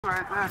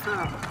Right there too.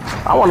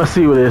 I want to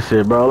see what this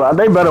shit, bro. Like,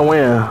 they better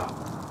win.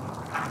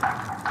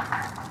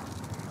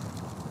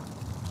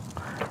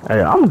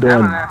 Hey, I'm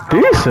doing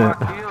decent.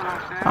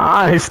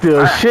 I ain't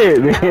still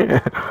shit,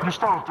 man. You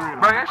stole 3 of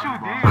them. Bro, yes you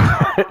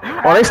did.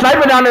 Oh, they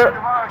sniping down there.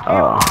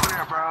 What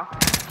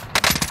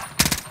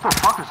the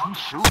fuck is he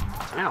shooting?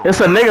 Ew. It's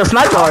a nigga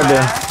sniper right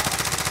there.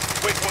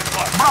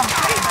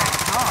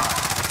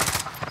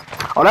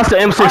 Oh, that's the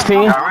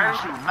M16.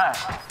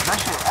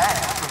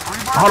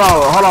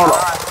 Hold on.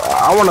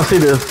 I want to see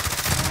this.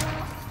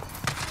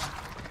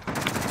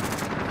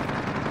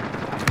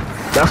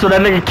 That's what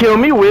that nigga killed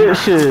me with.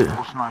 Shit. Don't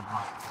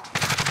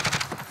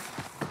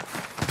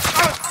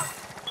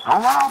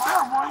run out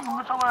there, boy. You can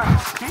get your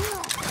ass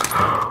killed.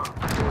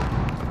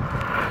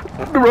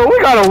 Bro,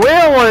 we got a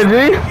real one,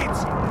 G.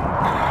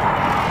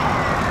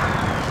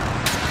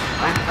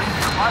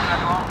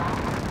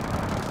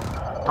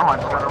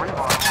 Somebody just got a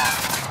rebound.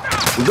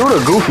 Do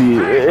the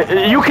goofy.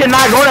 You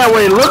cannot go that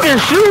way. Look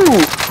and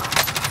shoot.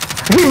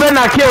 He better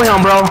not kill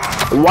him, bro.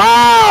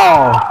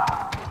 Wow.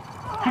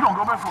 He gonna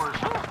go back for his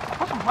shit.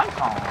 Put some lights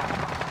on.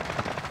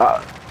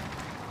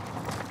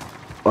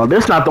 Well,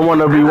 this not the one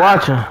to be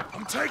watching.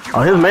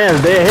 Oh, his man's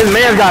dead. His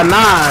man's got 9.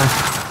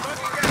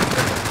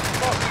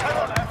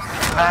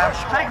 Man,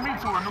 take me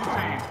to a new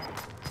team.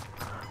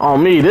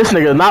 On me, this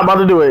nigga not about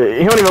to do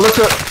it. He don't even look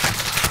up.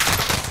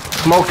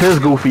 Smoke his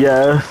goofy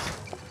ass.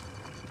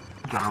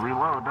 Gotta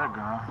reload that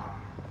gun.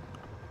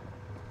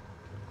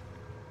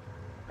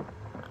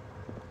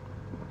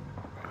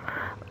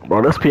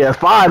 Bro, this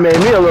PS5 made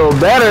me a little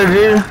better,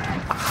 dude.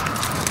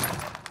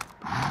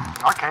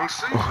 I can't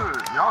see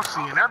shit. Y'all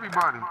seeing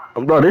everybody.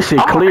 Bro, this shit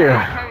clear.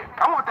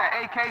 I want that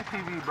AK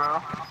TV,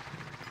 bro.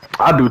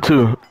 I do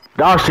too.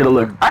 Y'all shit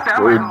look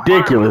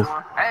ridiculous.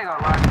 I ain't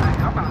gonna lie to you.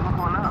 I'm gonna look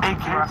one up.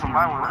 AK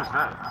TV, what is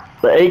that?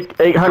 The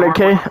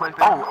 800K?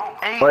 Oh,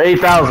 Or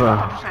 8,000? You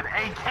said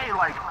AK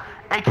like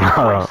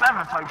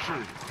AK-47 type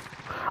shit.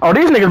 Oh,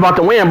 these niggas about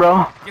to win,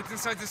 bro. Get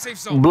inside the safe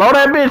zone. Blow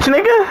that bitch,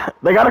 nigga.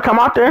 They gotta come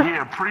out there.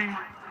 Yeah,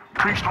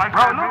 pre-strike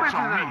that bitch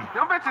on me.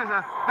 Them bitches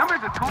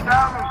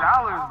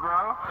 $2,000,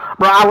 bro.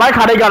 Bro, I like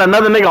how they got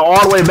another nigga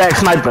all the way back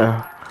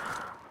sniping.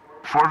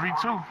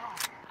 4v2.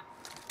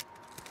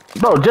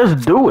 Bro,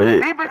 just do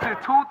it. These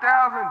bitches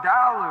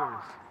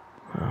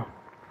 $2,000.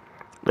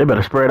 They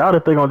better spread out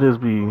if they gonna just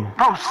be.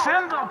 Bro,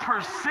 send the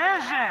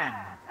precision.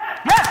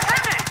 Yes,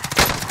 send it.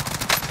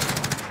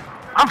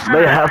 I'm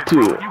They have to.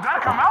 You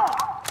gotta come out.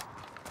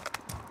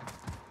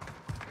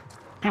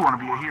 He wanna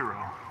be a hero.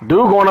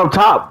 Dude going up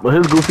top with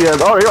his goofy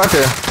ass. Oh, he right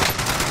there.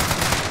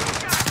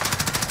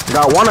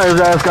 Got one of his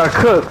ass got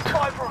cooked.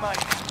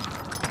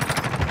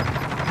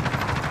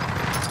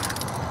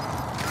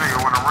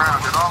 Nigga went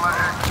around, did all that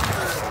action.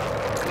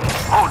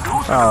 Oh,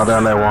 dude. Oh,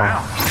 down that one.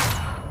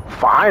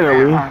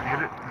 Finally.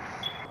 Hit it.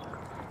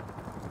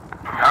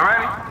 Y'all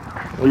ready?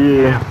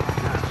 Yeah.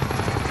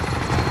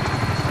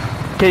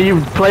 Can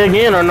you play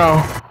again or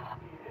no?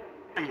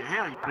 Yeah,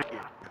 hell yeah.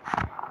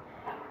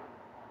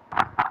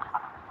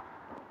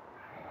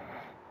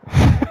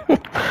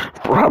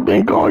 Bro, I've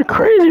been going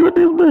crazy with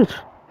this bitch.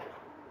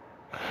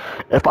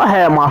 If I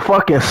had my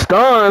fucking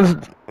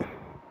stuns.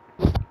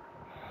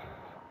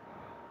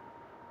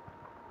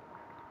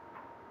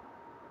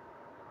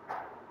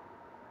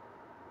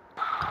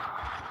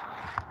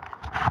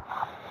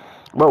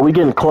 But we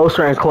getting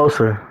closer and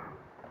closer.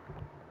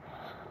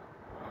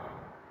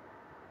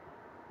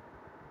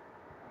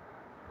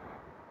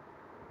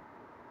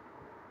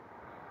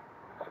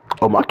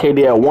 Oh, my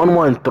KD at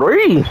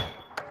 113.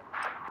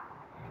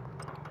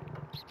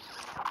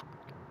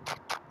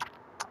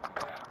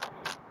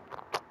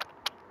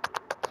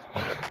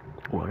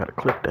 Oh, I gotta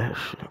click that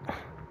shit.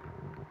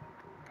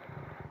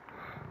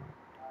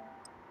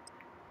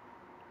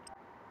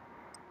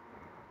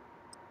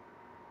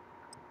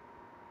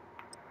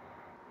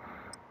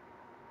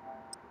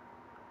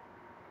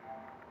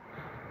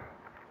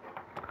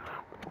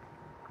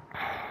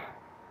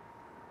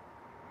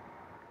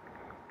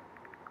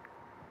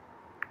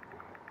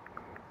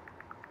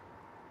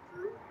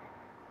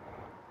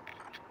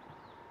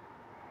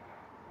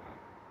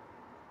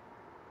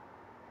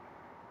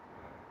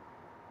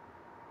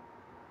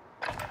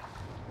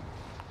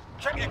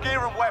 Check your gear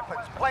and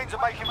weapons. Planes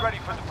are making ready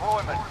for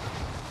deployment.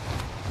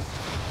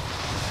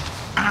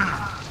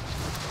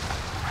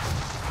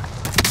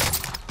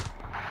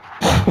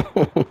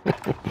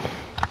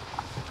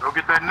 Go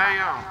get that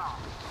nail.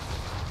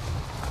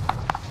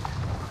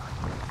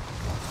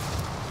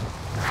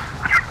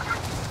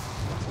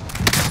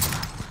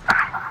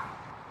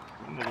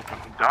 Nigga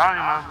fucking dying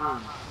out here.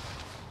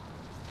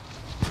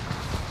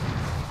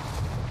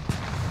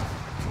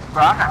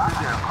 Bro, I got this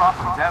damn call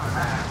from Devin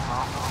ass, bro.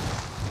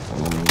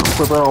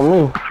 Put that on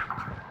me.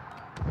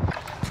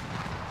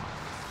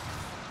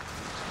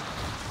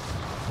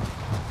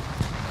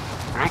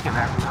 Breaking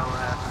that real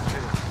ass and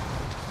shit.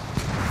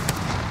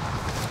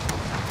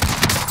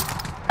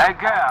 Hey,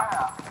 girl.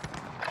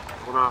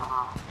 What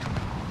up?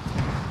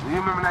 Do you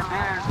remember that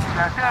dance?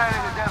 That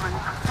nigga Devin.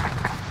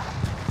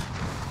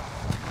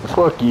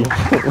 Fuck you.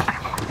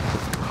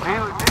 He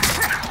was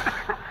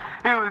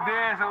He was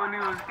dancing when he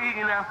was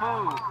eating that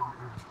food.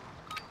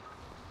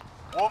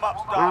 Warm-up's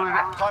What done. was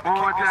that? Time to What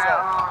was kick this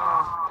that?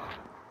 off.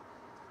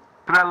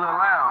 To that little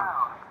lounge.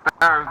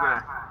 Thursday.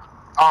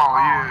 Oh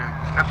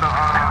yeah, at the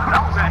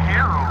that was at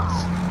Harold's.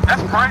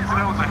 That's crazy.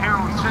 That was a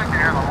Harold's chicken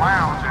and a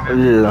lounge in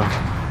it. Yeah.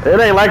 It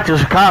ain't like the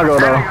Chicago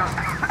though.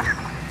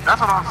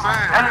 That's what I'm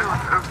saying.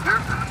 It's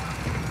different.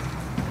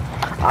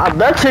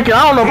 That chicken,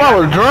 I don't know if I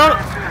was drunk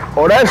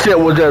or that shit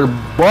was just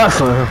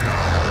busting.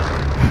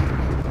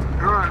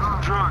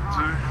 Drunk,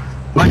 dude.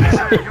 Like you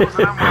said, he was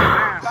in that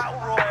dance.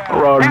 Battle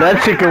Bro, Royale.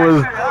 that chicken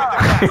was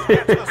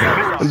Get to the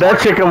safe zone. that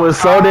chicken was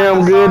so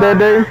damn good that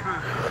day.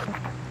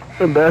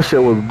 That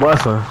shit was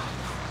busting.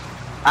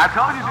 I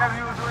told you that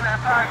he was doing that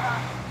time.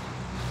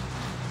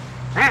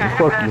 Yeah,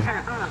 Fuck that you.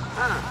 shit.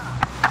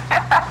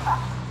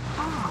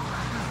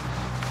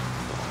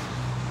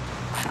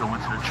 Should've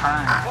went to the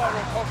train.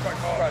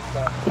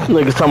 This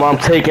niggas talking about I'm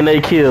taking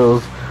their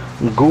kills.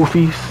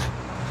 Goofies.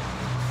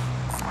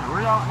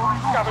 Where y'all going?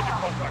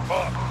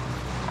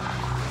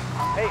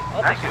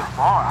 That shit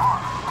far.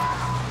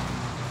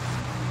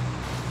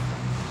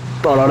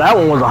 Oh no, that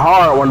one was a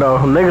hard one though.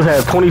 Niggas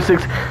had 20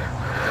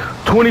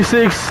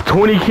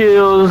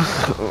 kills.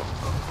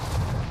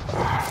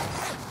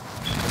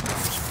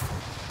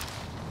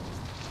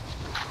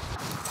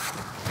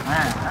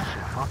 Man, that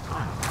shit fucked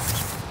up.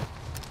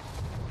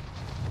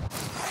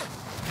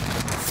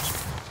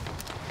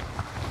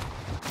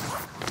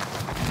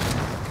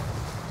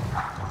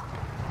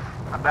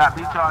 I bet I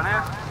beat y'all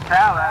this.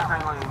 Cal ass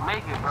ain't gonna even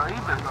make it, bro. He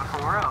better go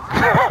somewhere else.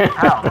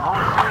 Cal,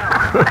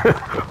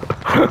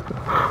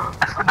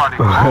 Somebody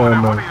Oh, blowing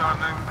that no. money on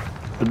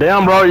them.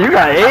 Damn, bro, you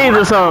got AIDS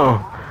or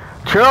something.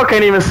 Cheryl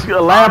can't even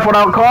laugh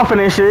without coughing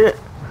and shit.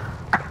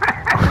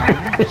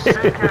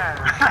 Sick ass.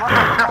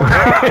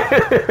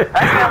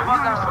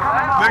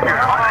 Nigga,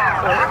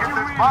 look at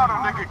this bottle,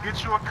 nigga.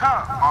 Get you a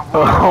cup. My boy.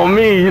 On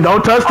me, you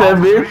don't touch that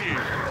bitch.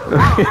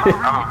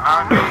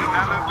 I need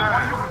none of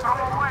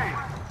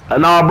that.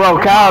 Nah, bro,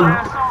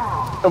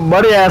 Kyle,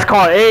 buddy ass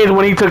caught AIDS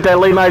when he took that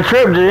late night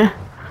trip, G.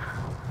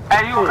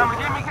 Hey, you gonna come and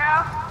get me,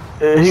 Cal?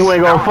 He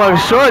went go fuck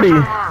Shorty.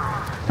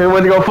 He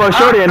went to go fuck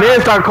Shorty and then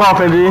start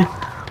coughing, G.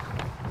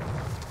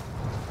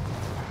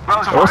 Bro,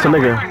 What's the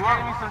nigga? You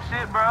gave me some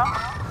shit, bro.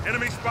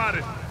 Enemy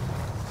spotted.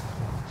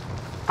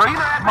 Bro, you know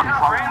that bitch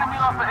unfriended me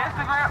off of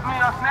Instagram,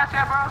 on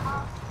Snapchat,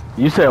 bro?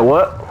 You said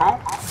what?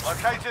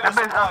 Located a That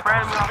bitch supply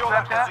unfriended me box. on Secure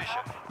that Snapchat.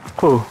 position.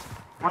 Who?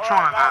 Which All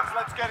one right, is lads, that?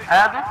 let's get it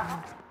Have done.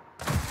 it?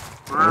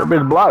 That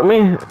bitch blocked me.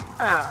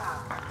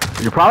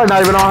 Yeah. You're probably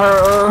not even on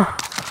her,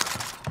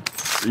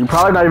 you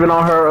probably not even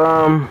on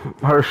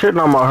her shit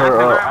no more,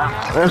 her,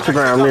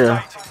 Instagram,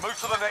 yeah. Updating. Move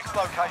to the next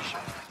location.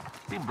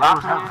 He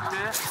blocked me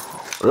and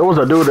shit. There was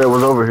a dude that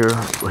was over here.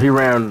 He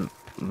ran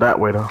that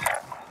way though.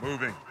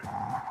 Moving.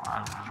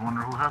 I just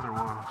wonder who Heather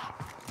was.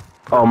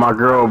 Oh, my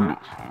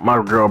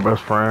girl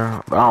best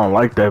friend. I don't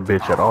like that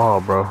bitch at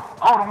all, bro.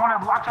 Oh, the one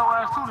that blocked your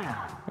ass too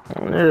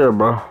then. Yeah,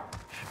 bro.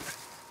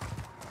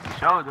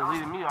 Show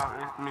deleted me off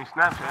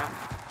Snapchat.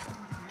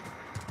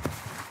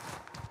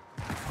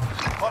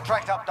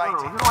 Contract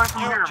updated. get away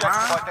from New here,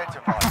 objective man.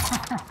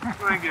 identified.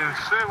 You ain't getting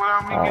shit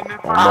without me getting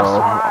it Bro. first.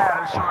 I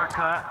had a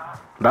shortcut.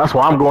 That's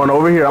why I'm going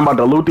over here. I'm about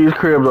to loot these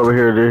cribs over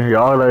here, dude.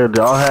 Y'all had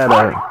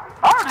that.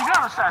 I already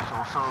got a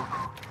satchel, so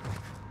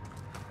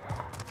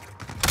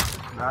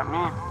Not me.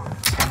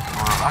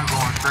 I'm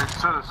going straight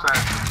to the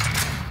satchel.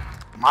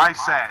 My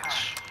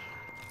satch.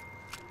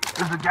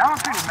 Is the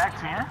Galaxy the Mac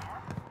 10?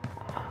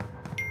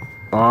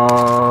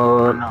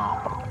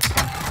 No.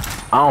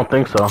 I don't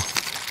think so.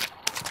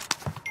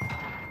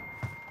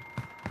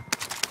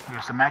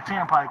 Yes, the Mac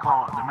 10 probably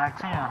called it the Mac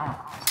 10, huh?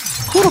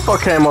 Who the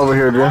fuck came over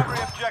here, dude? Primary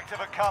objective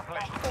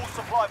accomplished. All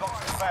supply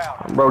boxes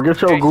found. Bro,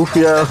 get your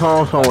goofy ass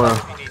home somewhere.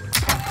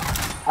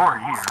 Or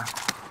here.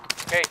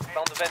 Okay,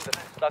 found the vendor.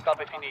 Stock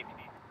up if you need.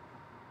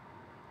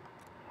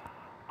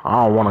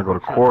 I don't want to go to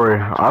Quarry.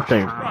 I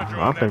think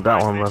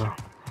that one better.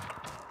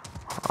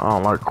 I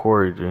don't like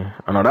Quarry, G.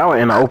 I know that one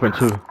in the open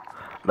too.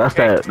 That's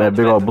that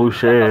big old blue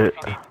shed.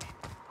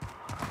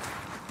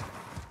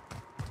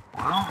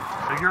 Well,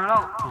 figure it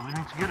out, because we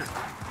need to get it.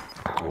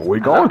 We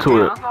going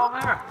to it. Let's go over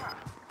here.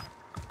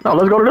 No,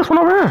 let's go to this one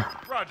over here.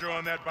 Roger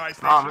on that buy Oh,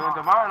 station. man,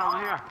 Devon over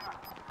here.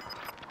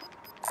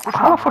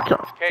 How the fuck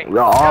y'all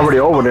already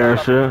over there and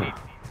shit?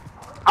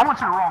 I went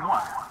to the wrong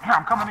one. Here,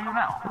 I'm coming to you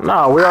now.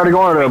 Nah, we already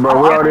going there,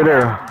 bro. We already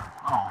there.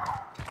 Oh.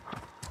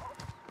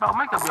 Bro,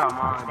 make up your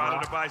mind, bro.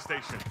 Spotted a buy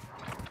station.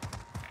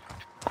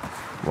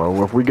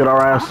 Well, if we get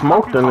our ass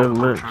smoked in this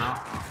bitch.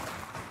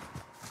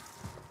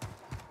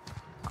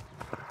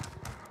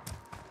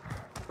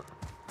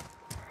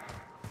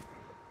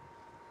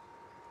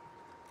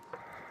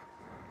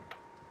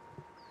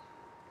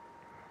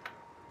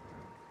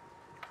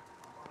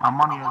 My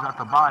money is at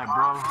the buy,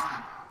 bro.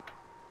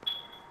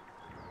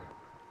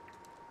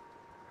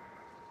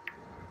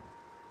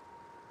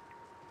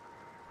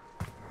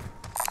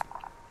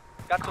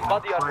 Got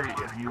somebody out Wait,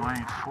 here. you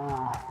ain't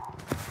full.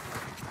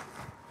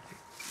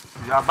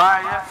 Y'all buy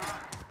it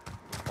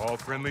yet? All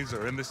friendlies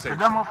are in the Did safe.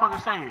 that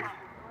motherfucker say it?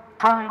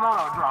 Friendly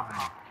loadout dropping.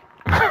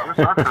 Yes,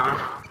 I could.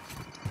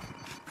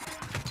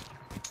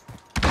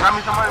 Grab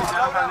me some money, Loadout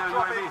Jeff.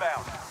 drop UAV.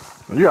 inbound.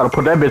 You gotta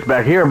put that bitch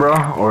back here, bro.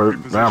 Or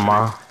never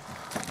mind.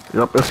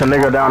 Yep, it's a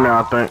nigga down there,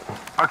 I think.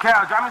 Oh,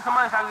 Cal, grab me some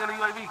money so I can get a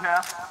UAV,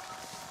 Cal.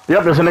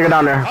 Yep, there's a nigga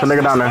down there. It's a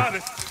nigga down there.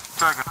 Spotted.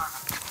 Second.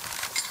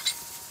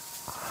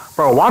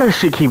 Bro, why does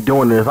she keep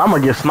doing this? I'm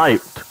gonna get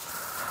sniped.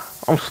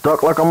 I'm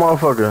stuck like a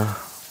motherfucker.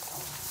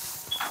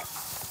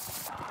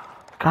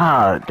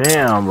 God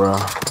damn, bro.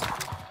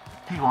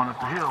 He going up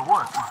the hill.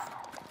 What?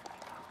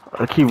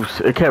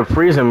 It kept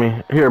freezing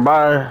me. Here,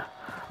 bye.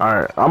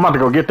 Alright, I'm about to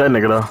go get that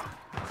nigga though.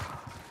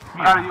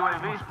 I got a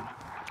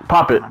UAV.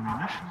 Pop it.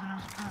 Ammunition in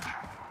this bitch.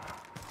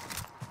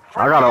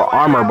 I got an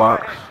armor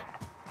box.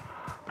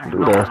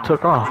 Dude, that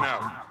took off.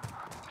 Now.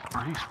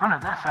 Bro, he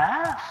sprinted that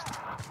fast.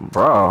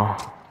 Bro.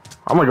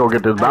 I'm gonna go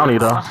get this bounty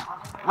though.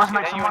 Let's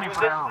make Can some you money use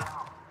for this? that.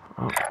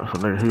 Oh, that's a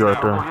nigga, he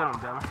right Go there. get him,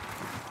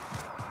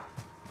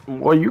 Devin.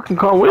 Well, you can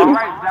come with me.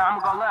 Alright, I'm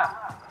gonna go left.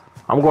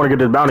 I'm going to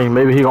get this bounty.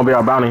 Maybe he gonna be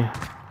our bounty.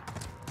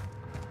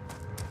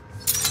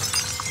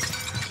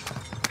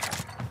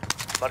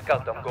 Mark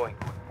out, I'm going.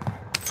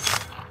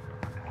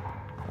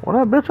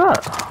 Where that bitch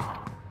at?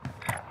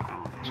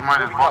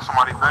 Somebody just bought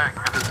somebody back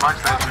at this bike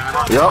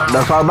station. Yup,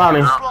 that's our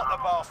bounty. Slot the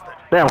bastard.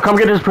 Damn, come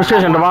get this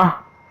precision, Devon.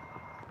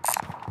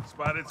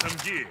 Spotted some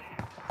gear.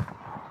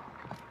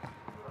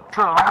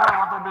 True, don't worry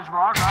about that bitch, bro.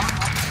 I got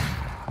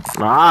it.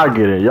 Nah, I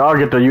get it. Y'all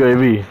get the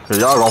UAV, cause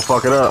y'all gonna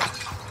fuck it up.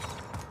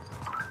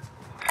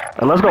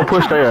 And let's go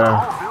push their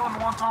ass. Whole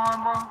building one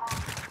time,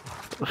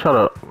 bro. Shut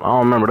up. I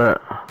don't remember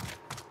that.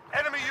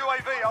 Enemy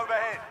UAV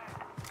overhead.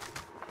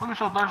 Look at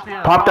your thirsty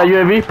ass. Pop that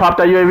UAV. Pop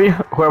that UAV.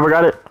 Whoever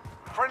got it.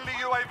 Friendly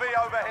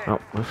UAV overhead. Oh,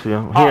 let's see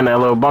him. He in that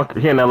little bunker.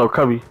 He in that little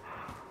cubby.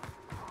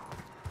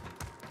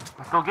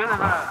 Let's go get his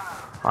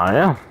ass. I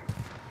am.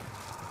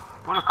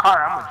 With a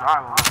car, I'm gonna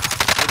drive him.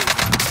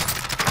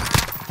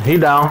 He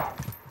down.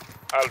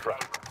 Alpha.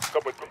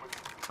 Come with me.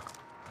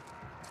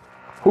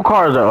 Who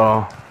car is that?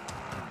 Oh.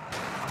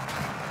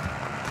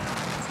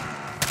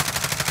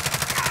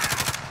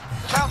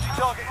 Bounty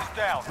target is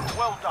down.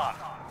 Well done.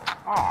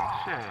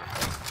 Oh, shit.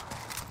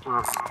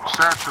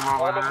 Satchel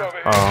over Almost there. over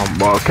here.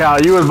 Well, Cal,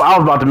 I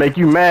was about to make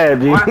you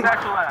mad, G. Where's the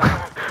actual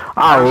ass?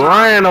 I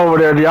ran over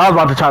there, G. I was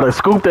about to try to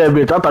scoop that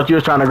bitch. I thought you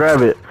was trying to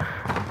grab it.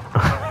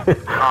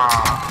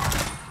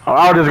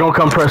 I was just gonna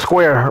come press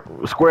square.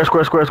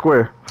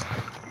 Square.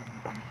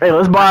 Hey,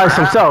 let's buy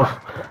some self.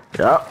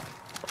 Yep.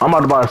 I'm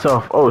about to buy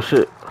self. Oh,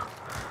 shit.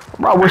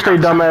 Bro, I wish they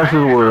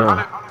dumbasses would.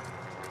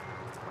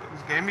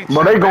 Just gave me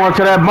Bro, they going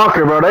to that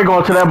bunker, bro. They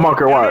going to that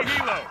bunker, watch.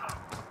 Helo.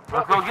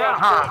 Let's go get him.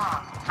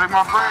 Huh. Take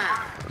my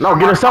bread. No,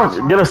 get a self.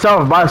 Get a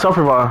self. Buy a self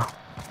revive.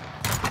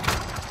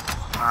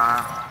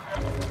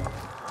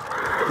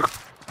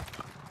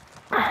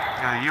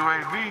 Yeah,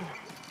 UAV.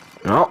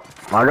 Nope.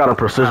 I got a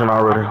precision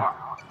already.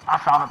 I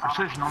found a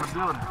precision on the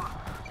building.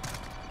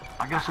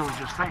 I guess it was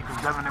just fake because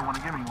Devin didn't want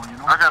to give me one, you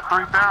know? I got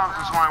 3,000.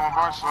 Somebody want to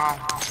buy some.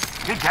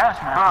 Get gas,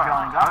 man. If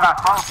y'all ain't got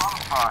it.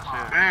 Oh,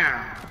 shit.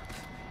 Damn.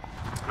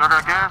 Y'all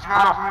got gas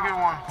masks? Let me get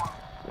one.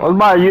 Let's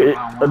buy you.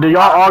 Do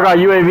y'all all got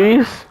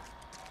UAVs?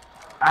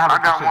 I have a I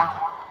got precision.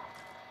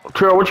 one.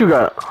 Trill, what you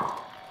got?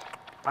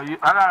 I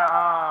ain't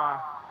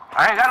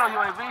got no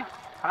UAV.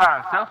 I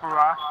got a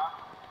self-barrage.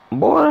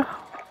 Boy.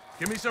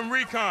 Give me some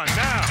recon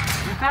now.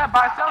 You said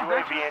by self,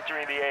 bitch.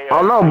 entering the I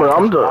don't know, but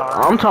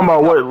I'm talking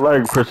about what,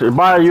 like, precision.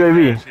 Buy a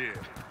UAV. Shit.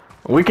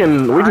 We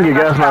can get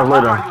gas masks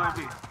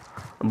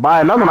later.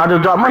 Buy another one. I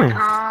just dropped money.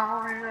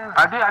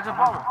 I did, I just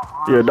bought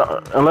one.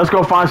 Yeah, and let's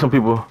go find some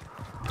people.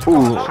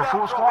 Ooh. It's a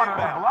full squad on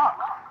the block.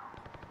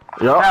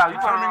 Yep. Yeah, you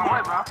put me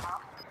away, bro.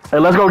 Hey,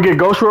 let's go get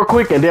Ghost real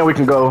quick, and then we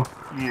can go.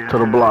 Yeah. To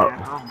the block.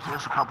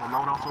 There's a couple of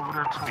loadouts over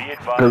there,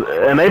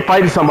 too. And they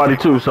fighting somebody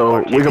too, so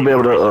we can be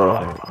able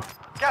to.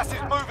 Gas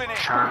is moving in.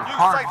 Sure.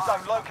 New safe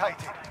zone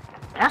located.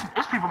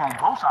 It's people on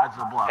both sides of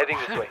the block. Heading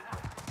this Shit. way.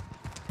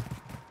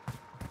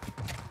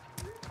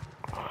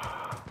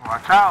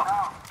 Watch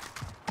out.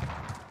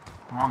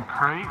 One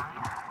crate.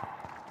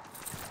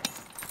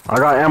 I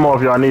got ammo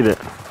if y'all need it.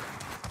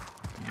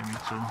 Give me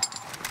two.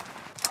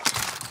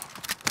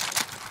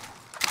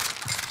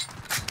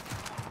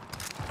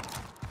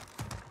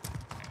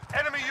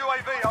 Enemy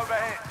UAV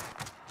overhead.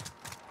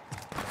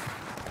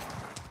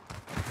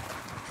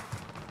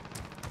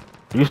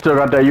 You still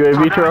got that UAV So,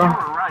 Devin, trail? you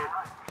were right.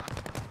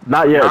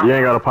 Not yet. You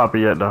ain't gotta pop it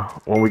yet though.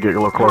 When we get a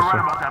little You were right closer.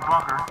 about that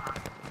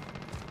bunker.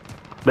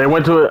 They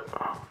went to it.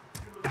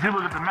 If you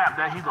look at the map,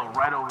 that he go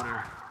right over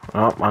there.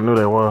 Oh, I knew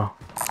they were.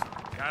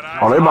 Got eyes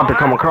Oh, they about to on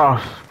come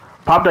across.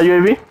 Pop that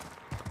UAV.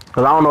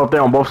 Cause I don't know if they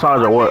on both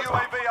sides or what.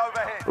 UAV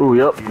overhead. Ooh,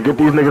 yep. Get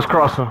these niggas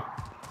crossing.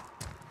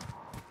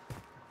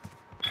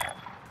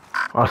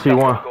 I see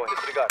one. Going,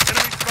 disregard.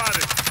 Enemy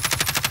spotted.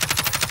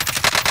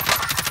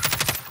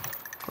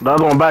 The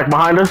other one back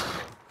behind us.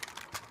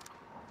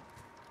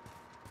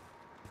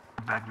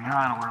 Back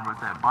behind, worry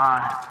about that buy.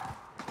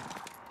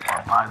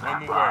 Or buy On that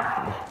the buy.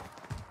 way.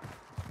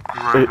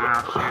 You right there.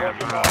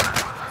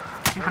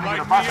 You finna get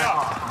a Light buy me back up.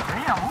 off.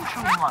 Damn, who's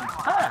shooting like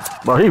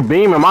that? Bro, he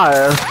beaming my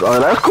ass.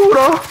 That's cool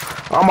though.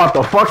 I'm about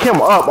to fuck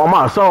him up on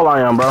my soul.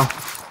 I am, bro.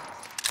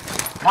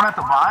 One at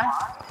the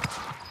buy?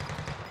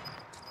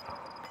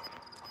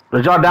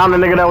 Did y'all down the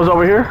nigga that was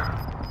over here?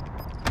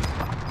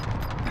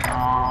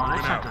 No,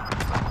 they sent the...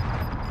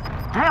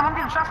 Damn, I'm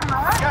getting shot from the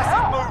right. Gas is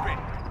Hell. moving.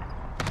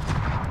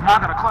 Now I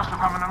got a cluster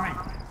coming to me.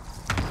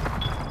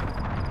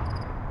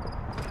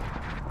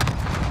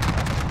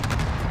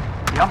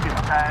 Yeah, I'm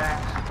getting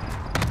tags.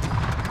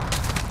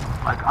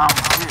 Like I'm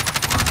hit.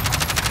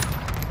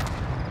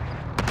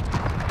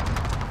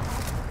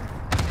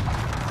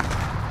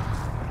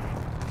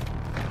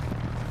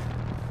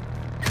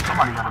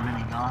 Somebody got a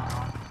minigun.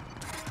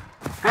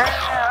 Damn,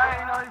 I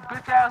ain't know his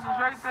bitch ass was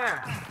right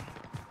there.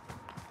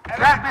 That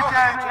Enemy bitch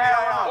ass dropping nigga into had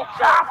the one of those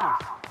choppers.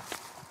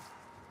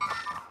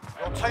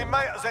 Your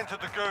teammate has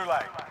entered the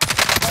gulag.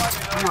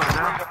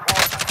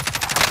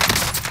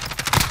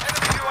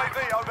 Enemy UAV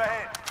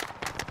overhead.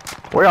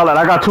 Where y'all at?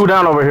 I got 2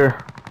 down over here.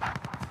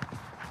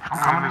 I'm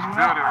coming This to you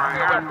building now.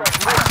 right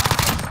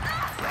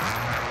here.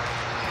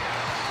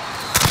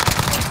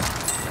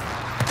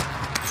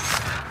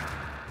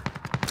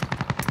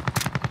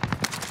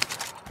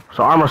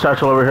 So armor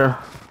satchel over here.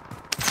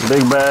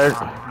 Big bag.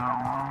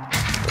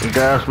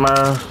 Gas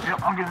mask.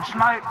 Yep, I'm getting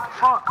sniped.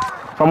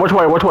 Fuck. From which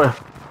way? Which way?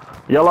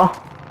 Yellow?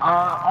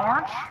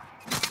 Orange?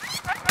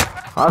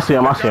 I see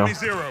him. I see Got me him.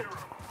 0.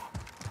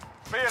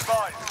 Be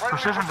advised.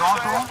 Precision drone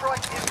to him?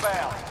 Airstrike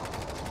inbound.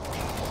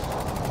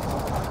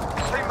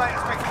 Teammate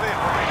has been cleared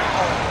for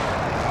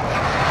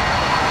redeployment.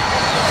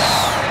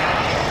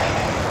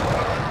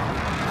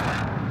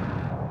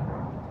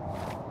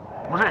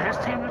 Was it his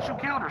team that you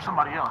killed or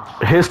somebody else?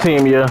 His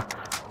team, yeah.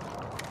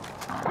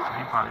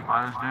 He probably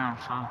by his damn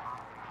self.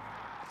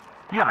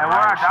 He got a Hey, where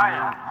I riot die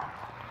shield.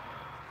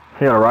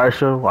 He had a riot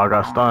shield. Well, I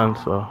got stunned,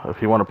 so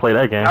if you want to play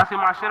that game, Y'all see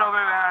my shit over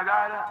there and I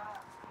died at?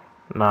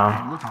 nah.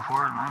 I'm looking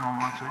for it. I ain't gonna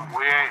lie to you.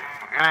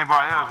 It ain't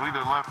by us. We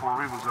just left where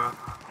we was at.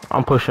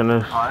 I'm pushing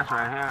this. Oh, that's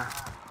right here.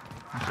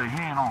 I say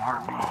he ain't on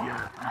heartbeat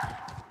yet.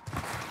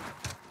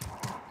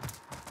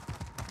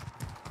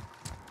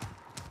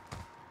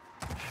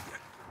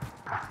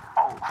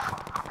 Oh,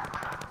 fuck.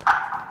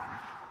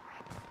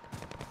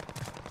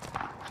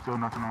 Still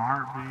nothing on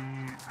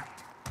heartbeat.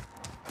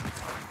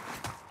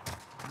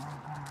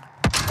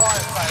 Fire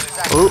sale is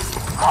active. Oop.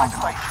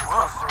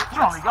 Oh, fuck.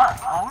 You only got,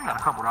 we got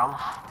a couple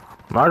dollars.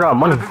 I got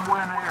money. Big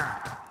boy in the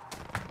air.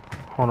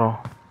 Hold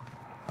on.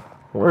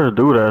 Where's the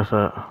dude ass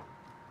at?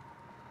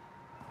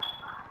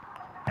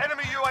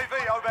 Enemy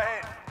UAV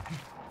overhead.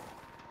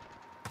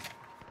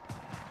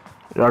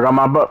 Y'all got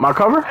my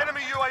cover?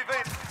 Enemy UAV.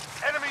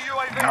 Enemy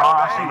UAV No,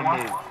 I see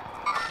overhead. one.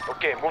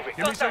 Okay, moving.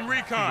 Give me some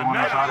recon Going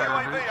now. outside of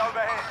UAV that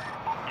overhead.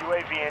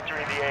 UAV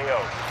entering the AO.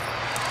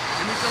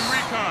 Give me some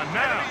recon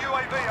now. Enemy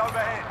UAV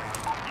overhead.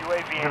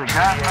 UAV Get a entering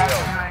gas the mask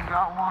if AO. you ain't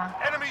got one.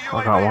 Enemy got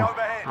one. UAV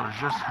overhead. So it's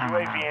just him.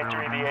 UAV in that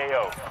entering the building.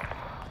 AO.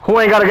 Who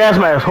ain't got a gas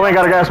mask? Who ain't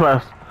got a gas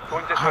mask?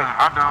 Going this way.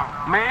 I don't.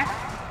 Me?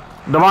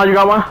 Devon, you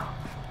got one?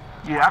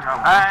 Yeah, I got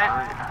one.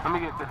 Alright, let me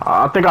get this.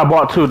 I think I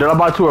bought 2. Did I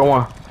buy 2 or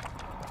 1?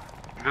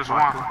 Just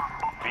one.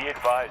 Be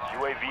advised,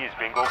 UAV is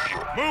bingo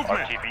fuel.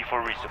 Movement. RTB for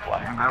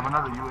resupply. And grab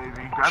another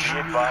UAV. Grab Be the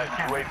advised,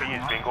 UAV.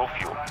 UAV is bingo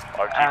fuel.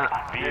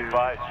 RTB. Be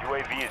advised,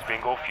 UAV is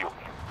bingo fuel.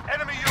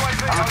 Enemy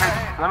UAV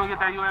overhead. Let me get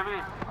that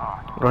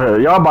UAV. Go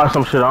ahead. Y'all buy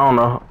some shit. I don't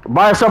know.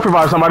 Buy a self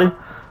revive, somebody.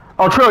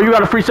 Oh, Trill, you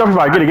got a free self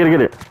revive. Get it, get it,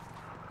 get it.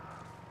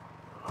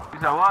 You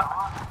said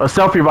what? A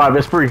self revive.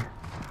 It's free.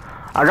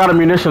 I got a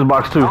munitions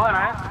box too. Oh,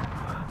 man.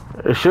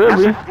 It should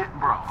be. Get,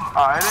 bro.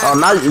 Oh, it is? Oh,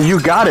 now you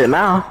got it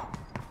now.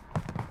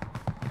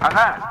 I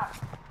got it.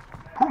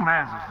 Who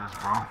mans is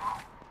this, bro?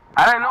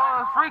 I didn't know it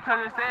was free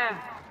because it said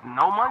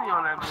no money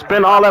on that bitch.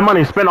 Spend all that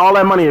money. Spend all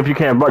that money if you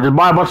can, bro. Just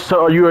buy a bunch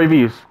of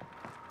UAVs. UAV.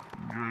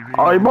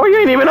 Oh, boy, you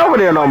ain't even over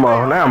there no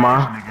more. Never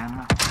mind. Nigga in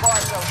there. Fire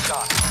sale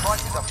done.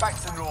 Prices are back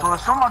to So normal.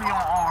 there's somebody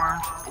on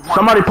orange.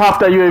 Somebody pop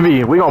that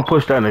UAV. We gonna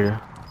push that nigga.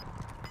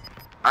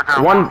 I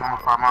got One- one.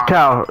 I'm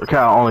gonna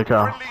Cow, only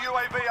cow. Friendly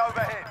UAV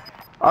overhead.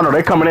 Oh no,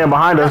 they coming in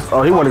behind us.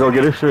 Oh, he wanna go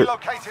get his shit.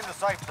 Relocating the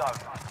safe zone.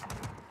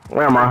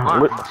 Where am I?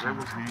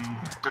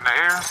 in the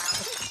air.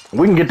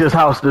 We can get this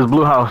house, this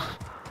blue house.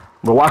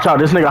 But watch out,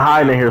 this nigga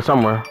hiding in here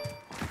somewhere.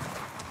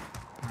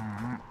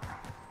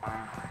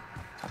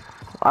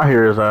 I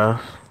hear his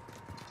ass.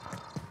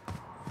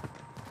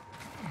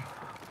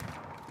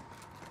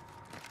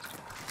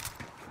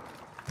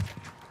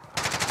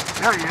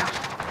 There he is.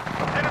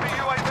 Enemy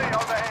UAV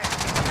overhead.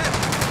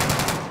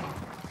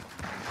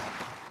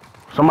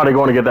 Somebody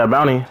going to get that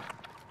bounty.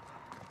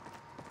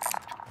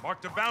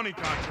 Mark the bounty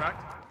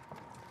contract.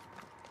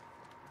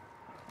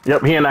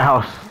 Yep, he in that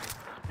house.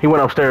 He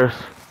went upstairs.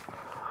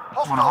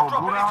 Hostile hold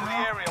dropping blue into down the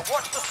now? area.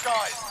 Watch the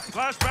skies.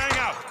 Flashbang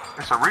out.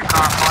 It's a recon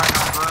flight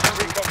up there.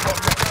 Recon box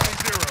at bounty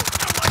 0.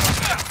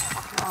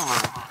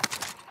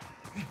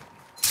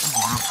 I'm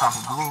going up top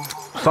of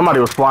blue. Somebody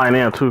was flying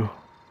in too.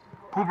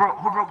 Who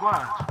broke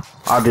glass?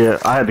 I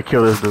did. I had to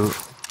kill this dude.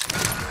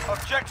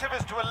 Objective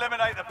is to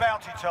eliminate the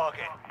bounty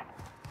target.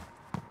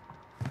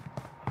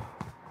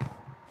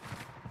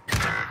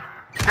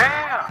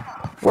 Damn.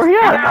 Where he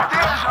at?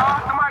 Downstairs,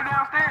 y'all. Somebody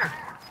downstairs.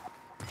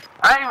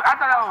 I I thought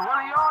that was one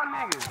of y'all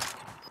niggas.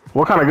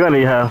 What kind of gun do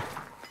you have?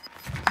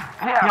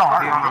 Yeah, He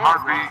on the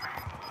heartbeat.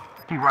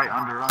 He right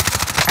under us.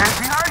 And if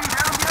he heard you,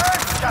 that'll be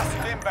us. Gas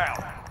is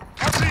inbound.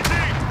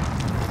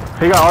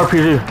 RPG! He got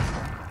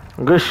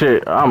RPG. Good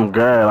shit. I'm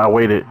glad I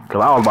waited,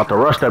 cause I was about to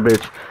rush that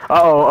bitch.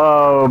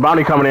 Uh-oh,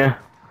 bounty coming in.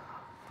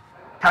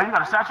 Cal, you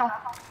got a satchel?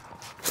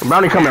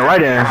 Bounty coming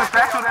right in.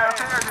 Statue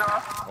downstairs,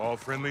 y'all. All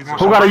friendlies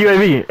Who got a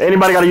UAV?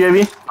 Anybody got a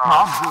UAV? Oh,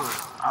 I'm good.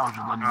 I was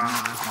just letting you know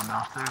this one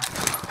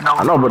downstairs. No.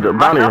 I know, but the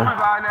bounty. Jumper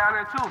guy down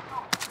there too.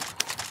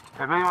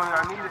 If anyone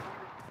got needed.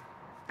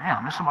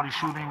 Damn, there's somebody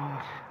shooting.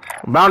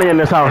 Bounty in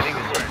this house.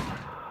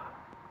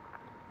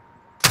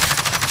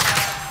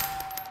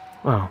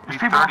 Oh, There's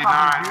people on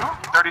top of the hill.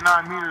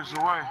 39 meters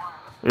away.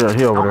 yeah,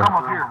 he over Don't there. come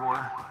up here, boy.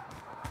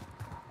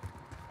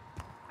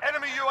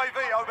 Enemy UAV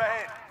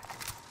overhead.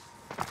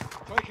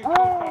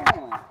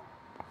 Ooh.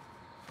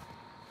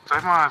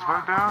 Take my ass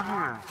back down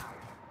here.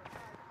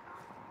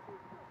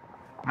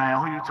 Man,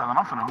 who you telling?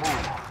 I'm finna move.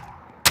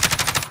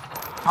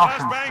 I'm Flash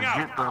bang finna out.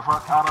 get the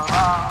fuck out of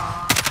line.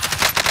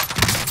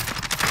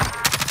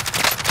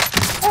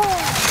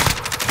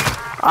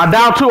 I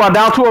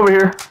down two over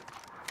here.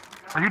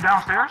 Are you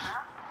downstairs?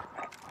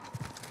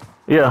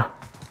 Yeah.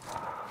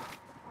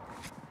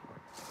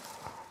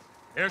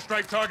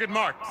 Airstrike target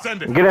marked.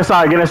 Send it. Get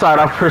inside,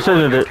 I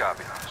precisioned it.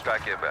 Copy.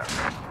 Strike inbound.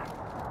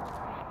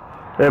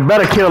 They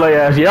better kill their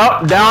ass.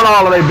 Yup, down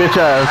all of their bitch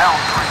ass.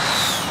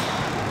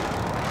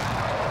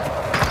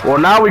 Well,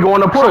 now we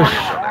going to push.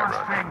 Orange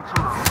thing to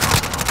the.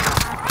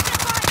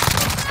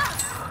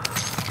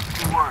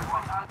 Good work.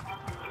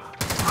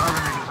 The other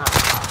niggas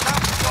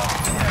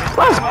up.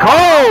 Let's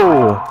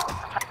go.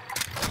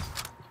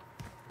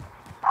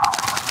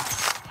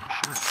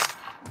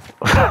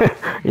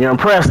 You're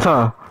impressed,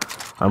 huh?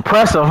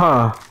 Impressive,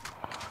 huh?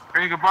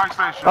 Hey, goodbye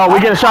station. Oh, we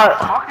getting shot.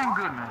 Fucking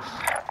goodness.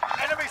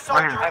 Enemy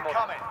soldier here.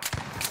 incoming.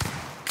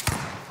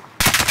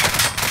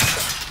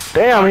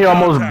 Damn, he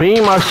almost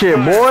beamed my shit,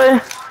 boy.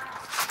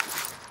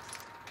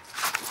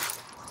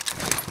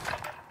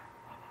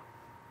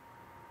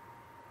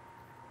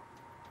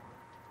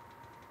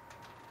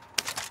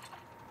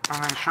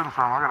 I ain't shooting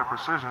from. I got a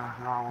precision.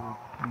 Y'all wanna...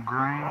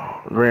 Green.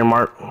 Green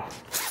mark.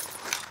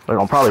 They're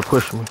gonna probably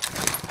push me.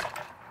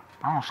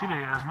 I don't see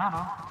their ass now,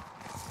 though.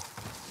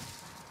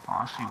 Oh,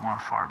 I see one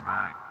far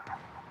back.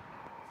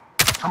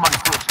 Somebody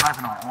put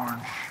sniping on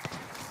orange.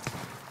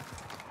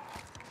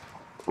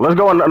 Let's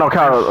go in. No,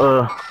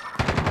 Kyle.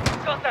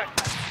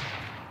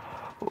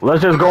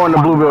 Let's just go in the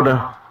blue building.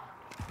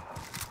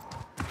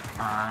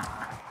 Alright.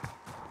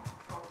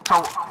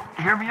 So,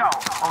 hear me out.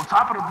 On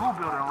top of the blue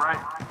building, right?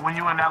 When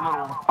you in that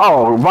little...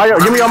 Oh,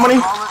 give me your money.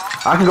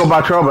 I can go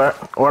buy Trail back,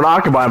 or no,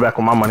 I can buy it back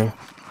with my money.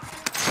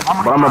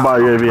 But I'm gonna buy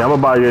UAV. I'm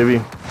gonna buy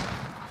UAV.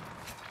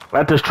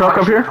 At this truck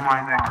up here.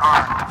 Somebody in that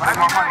car. Take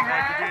my money.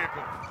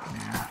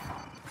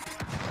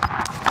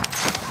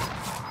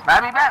 Buy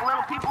me back,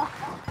 little people.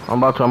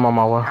 I'm on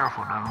my way.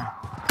 Careful, devil.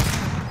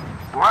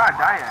 Where I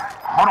die at?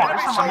 Hold on,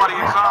 there's Somebody somebody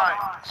inside.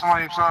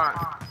 Somebody inside.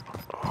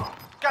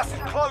 Gas is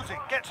closing.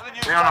 Get to the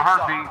new They on a safe zone.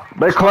 heartbeat.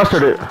 They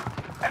clustered it.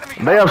 Enemy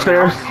They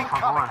upstairs.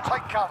 incoming.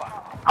 Take cover.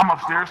 I'm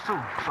upstairs, too.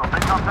 So if they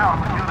come down,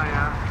 I'm gonna kill their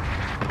ass.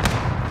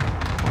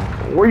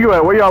 Where you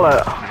at? Where y'all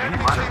at?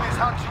 Enemy team is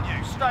hunting you.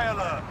 Stay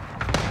alert.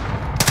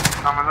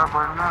 Coming up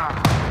right now.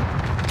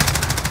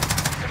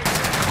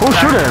 Who's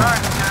shooting?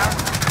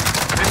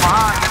 They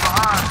behind.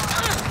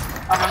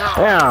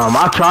 Damn,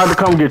 I tried to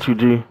come get you,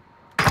 G.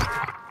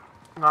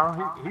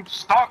 No, he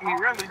stalked me,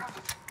 really.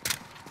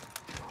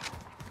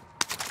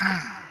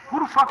 Who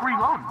the fuck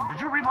reloaded?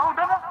 Did you reload,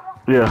 devil?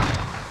 Yeah.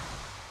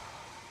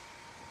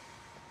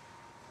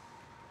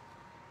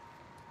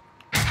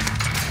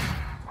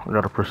 I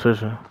got a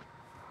precision.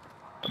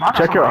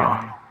 Check your.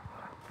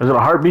 Is it a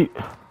heartbeat?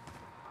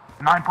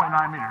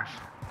 9.9 meters.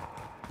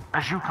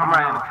 That's you coming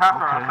Somebody in the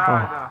copper Okay.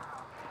 outside.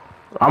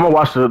 I'm gonna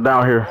watch it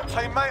down here.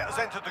 Teammate has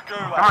entered the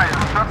gulag. Somebody in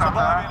the truck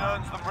Surviving outside.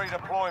 earns them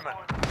redeployment.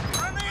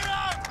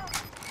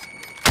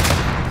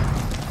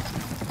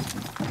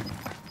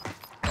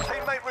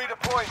 Teammate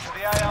redeploying to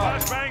the AR.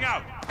 Flash bang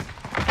out.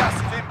 Gas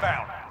is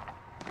inbound.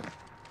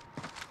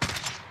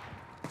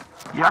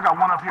 Yeah, I got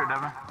one up here,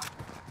 Devin.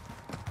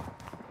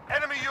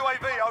 Enemy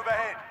UAV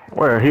overhead.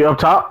 Where? He up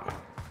top?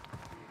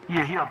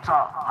 Yeah, he up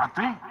top, I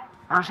think.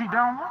 Or is he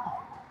down low?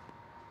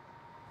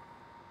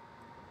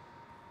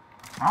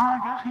 Oh, I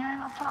guess he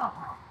ain't up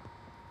top.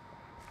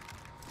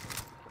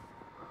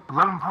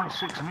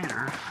 11.6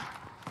 meters.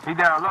 He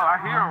down low. I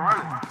hear him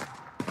running.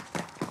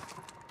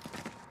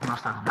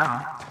 Unless that's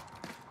Devin.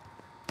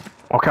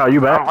 Okay, you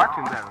I'm back?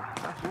 watching that.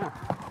 That's you.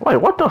 Wait,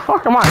 what the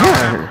fuck am I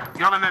hearing?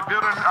 Y'all in that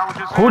building? I was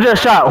just... Who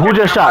just shot? Who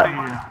just shot?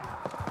 Yeah.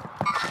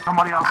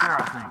 Somebody out there,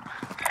 I think.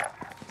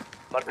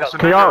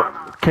 Can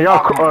y'all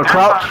crouch?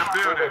 Inside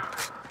the building.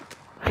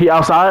 He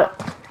outside?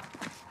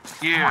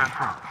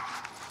 Yeah.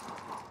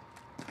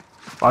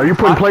 Are you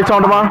putting plates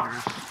on tomorrow?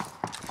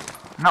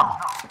 No.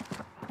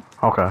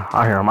 Okay,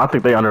 I hear him. I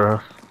think they under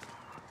us.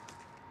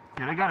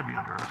 Yeah, they gotta be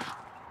under us.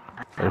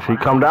 If he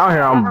come down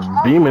here, I'm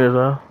beaming his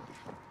ass.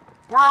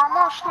 Where all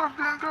my stuff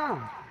didn't go?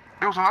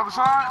 It was on the other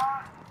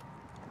side?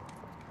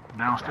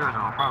 Downstairs,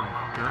 though, probably.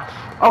 Yes.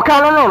 Oh,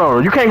 Cal, no.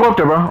 You can't go up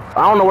there, bro.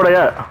 I don't know where they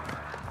at.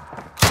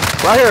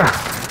 Right here.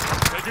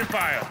 Taking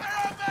fire.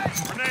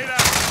 Grenade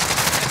out.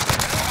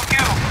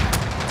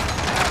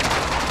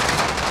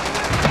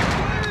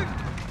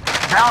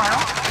 Down him.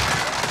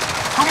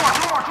 Two more.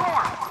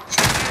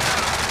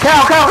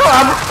 Cal.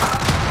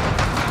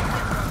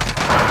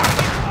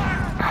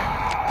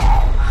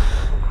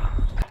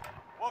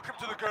 Welcome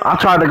to the I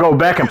tried to go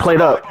back and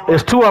plate up.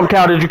 It's two of them,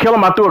 Cal. Did you kill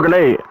him? I threw a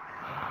grenade.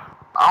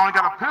 I only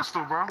got a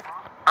pistol, bro.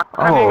 I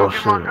couldn't Oh, even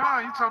get my shit.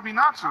 gun. You told me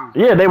not to.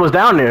 Yeah, they was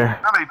down there.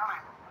 Now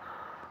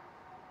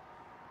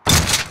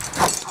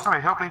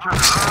they helping each other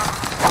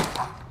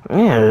up.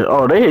 Yeah.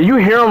 Oh, you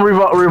hear them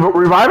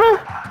reviving?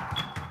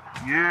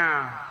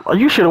 Yeah. Oh,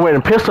 you should have went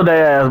and pistol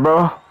their ass,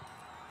 bro.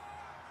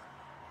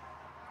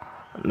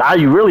 Now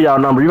you really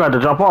outnumbered. You got to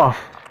jump off.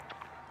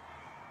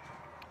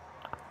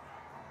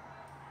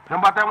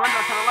 Jump about that window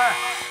to the left.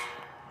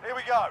 Here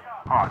we go.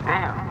 Oh,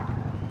 damn.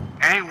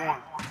 Ain't one.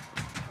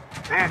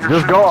 Damn, you're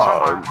Just shooting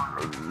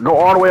somebody. go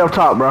all the way up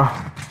top, bro.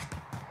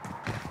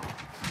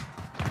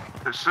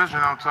 Precision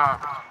on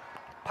top.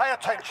 Pay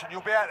attention,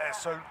 you'll be out there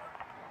soon.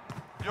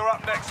 You're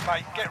up next,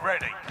 mate. Get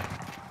ready.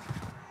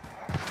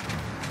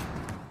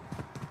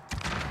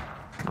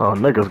 Oh,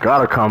 niggas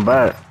gotta come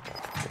back.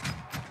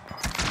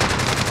 Be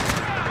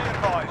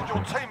advised,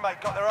 your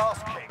teammate got their ass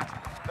kicked.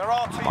 They're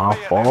RTB My at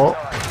this fault.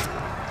 stage.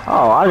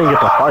 Oh, I didn't get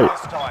to This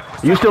fight. time.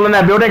 You still in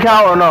that building,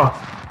 Cal, or no?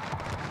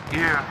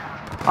 Yeah.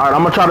 Alright,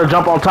 I'm gonna try to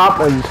jump on top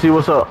and see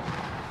what's up.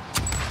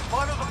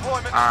 Final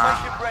deployment is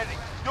making ready.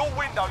 Your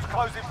window's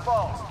closing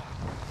fast.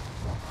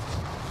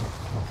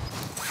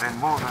 They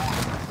moving.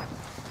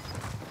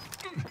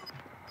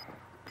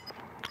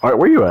 Alright,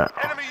 where you at?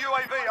 Enemy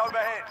UAV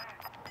overhead.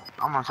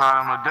 I'm inside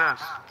on the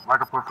desk,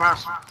 like a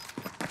professor.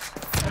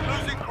 You're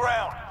losing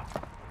ground.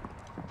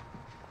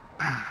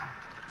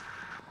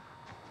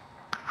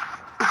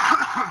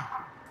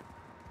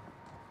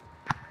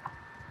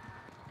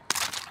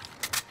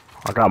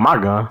 I got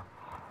my gun.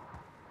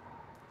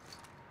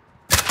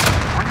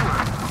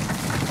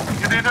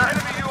 You did that?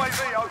 Enemy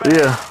UAV overhead.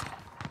 Yeah.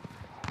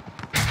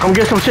 Come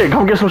get some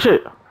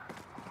shit.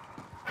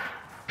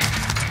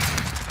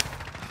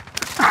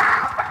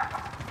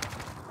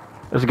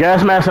 There's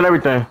gas masks and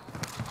everything.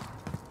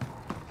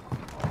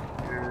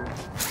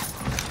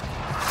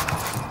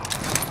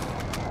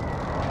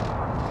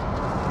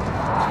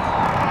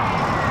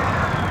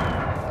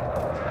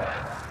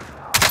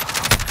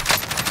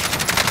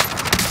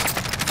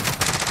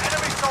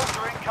 Enemy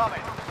soldier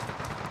incoming.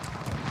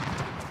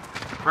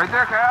 Right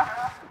there,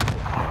 Cal.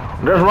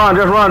 Just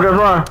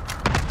run.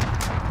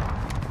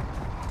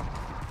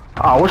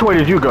 Oh, which way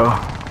did you go?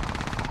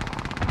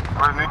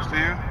 Right next to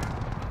you.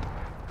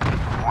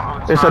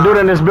 One other It's a side. dude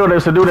in this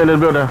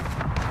building.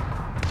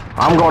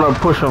 I'm gonna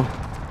push him.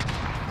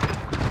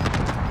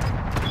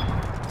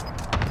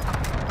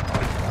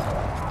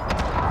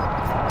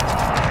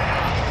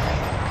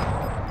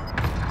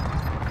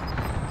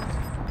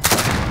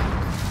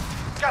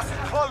 Gas is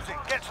closing.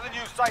 Get to the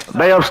new safe zone.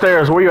 They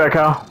upstairs. Where you at,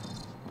 Cal?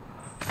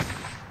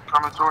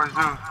 Coming towards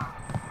you.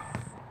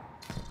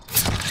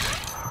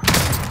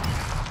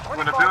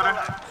 In the building?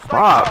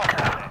 Fuck.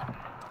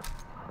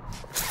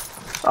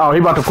 Oh, he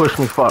about to push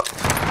me. Fuck.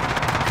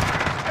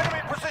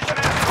 Enemy precision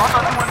airstrike.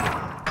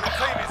 Your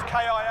team is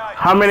KIA.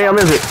 How many of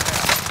them is it?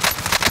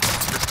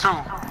 It's two.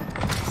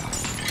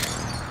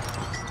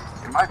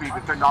 It might be,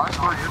 but no, it's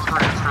three.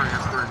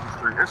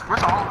 It's a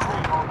whole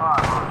team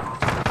online, bro.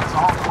 It's a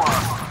whole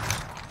squad.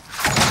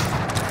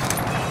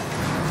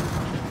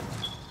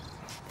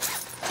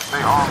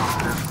 They all on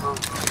this, bro.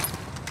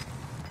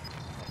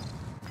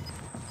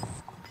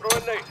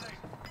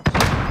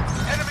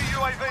 Enemy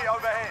UAV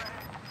overhead.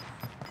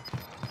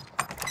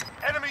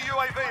 Enemy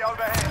UAV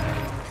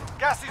overhead.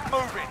 Gas is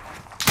moving.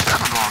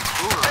 That's going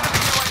through it.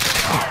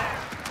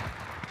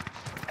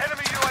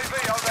 Enemy UAV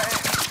overhead.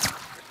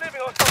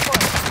 Receiving on supply.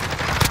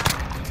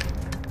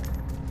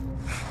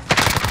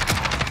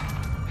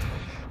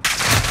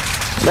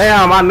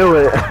 Damn, I knew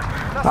it.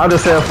 I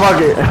just said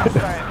fuck it.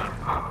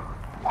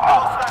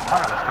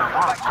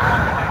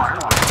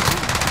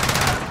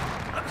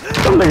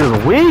 Them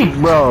niggas weak,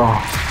 bro.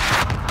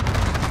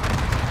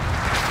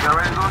 Y'all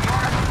ready to go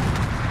again?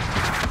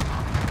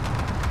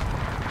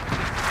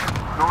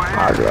 Go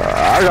ahead.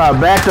 I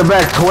got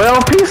back-to-back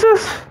 12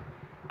 pieces?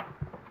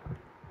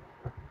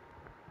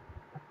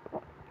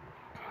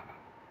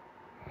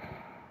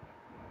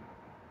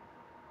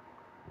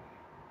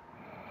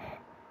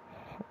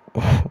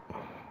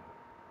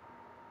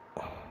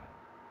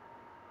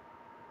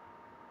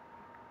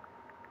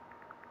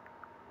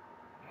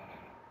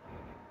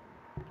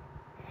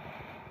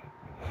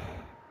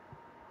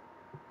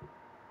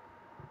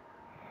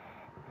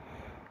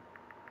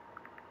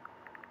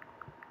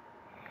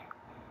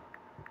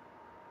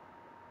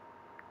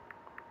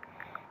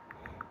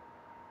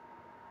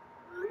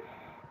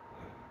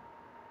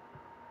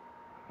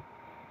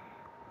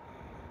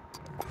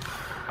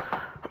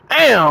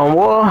 Damn,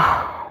 boy.